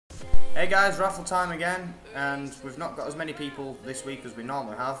Hey guys, Raffle time again, and we've not got as many people this week as we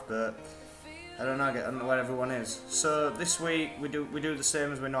normally have, but I don't know where everyone is. So this week we do the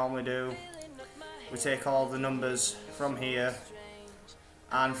same as we normally do. We take all the numbers from here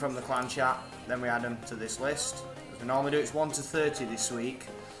and from the clan chat, then we add them to this list. As we normally do, it's 1 to 30 this week,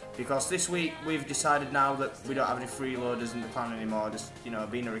 because this week we've decided now that we don't have any freeloaders in the clan anymore. Just, you know,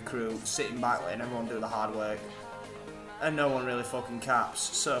 being a recruit, sitting back, letting everyone do the hard work, and no one really fucking caps.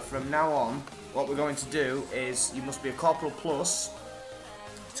 So from now on, what we're going to do is you must be a Corporal Plus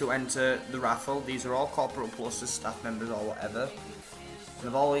to enter the raffle. These are all Corporal Pluses, staff members or whatever. And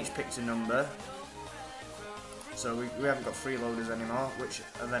they've all each picked a number. So we haven't got freeloaders anymore, which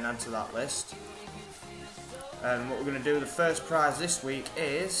are then add to that list. And what we're going to do, the first prize this week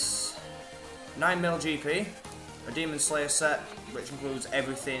is 9mm GP, a Demon Slayer set, which includes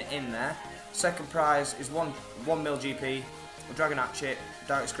everything in there. Second prize is 1mm GP, a Dragon Hatchet,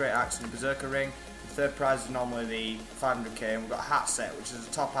 Darkest Great Axe and a Berserker Ring. The third prize is normally the 500k, and we've got a hat set, which is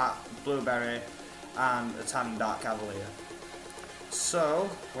a top hat, blueberry and a tan dark cavalier. So,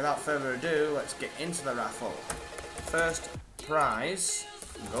 without further ado, let's get into the raffle. First prize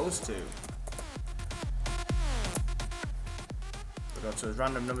goes to... We'll go to a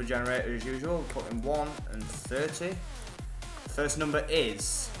random number generator as usual, we'll put in 1 and 30. First number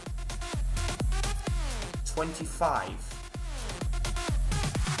is 25.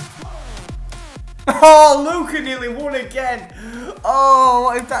 Oh, Luca nearly won again. Oh,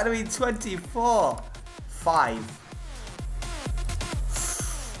 what if that had been 24? 5.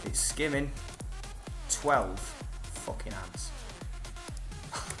 It's skimming. 12. Fucking ants.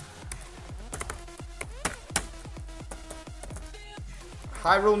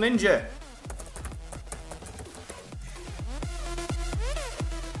 Hyrule Ninja.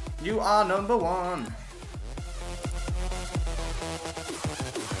 You are number 1.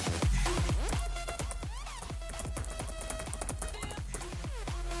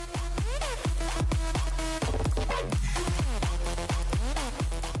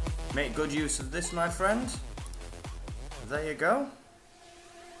 Make good use of this, my friend. There you go.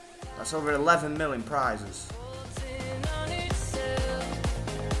 That's over 11 million prizes.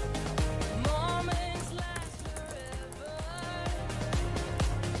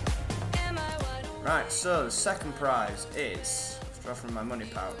 Right, so the second prize is, let's draw from my money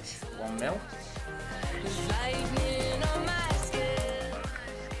pouch, 1mm.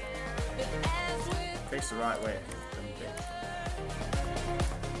 Face the right way.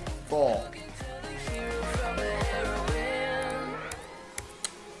 4.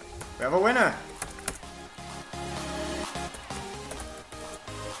 We have a winner.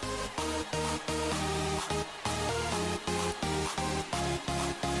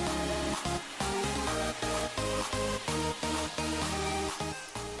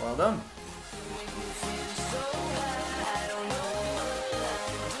 Well done.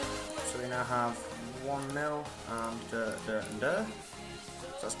 So we now have 1mm and dirt and dirt.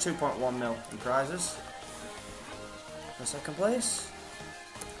 So that's 2.1mm in prizes for second place.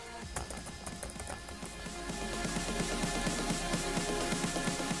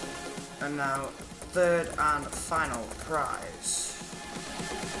 And now, third and final prize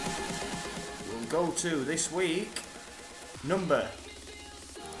will go to this week, number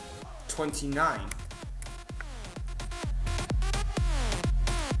 29.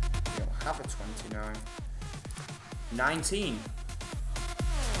 We don't have a 29. 19.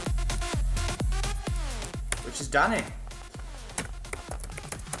 Which is Danny.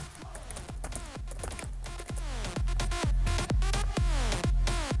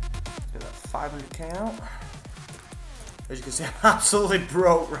 Get that 500k out. As you can see, I'm absolutely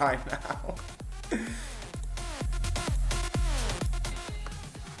broke right now.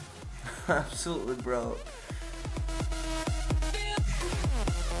 Absolutely broke.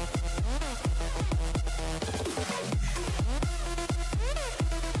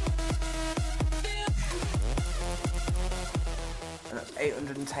 And that's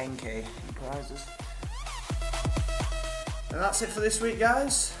 810k in prizes. And that's it for this week,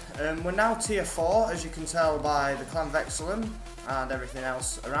 guys. We're now tier 4, as you can tell by the clan Vexillum and everything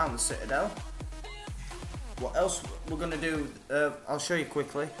else around the Citadel. What else we're going to do, I'll show you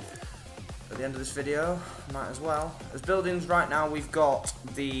quickly at the end of this video, might as well. As buildings right now, we've got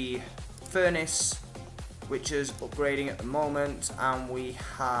the furnace, which is upgrading at the moment, and we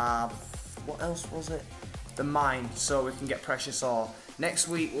have, what else was it? The mine, so we can get precious ore. Next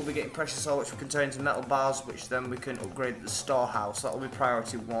week we'll be getting precious ore, which we can turn into metal bars, which then we can upgrade the storehouse. That will be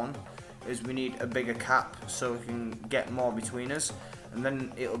priority 1, is we need a bigger cap so we can get more between us. and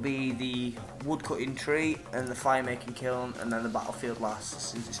then it'll be the wood cutting tree and the fire making kiln, and then the battlefield last,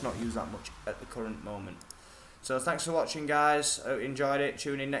 since it's not used that much at the current moment. So thanks for watching, guys. I hope you enjoyed it.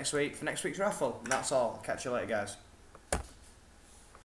 Tune in next week for next week's raffle. And that's all. Catch you later, guys.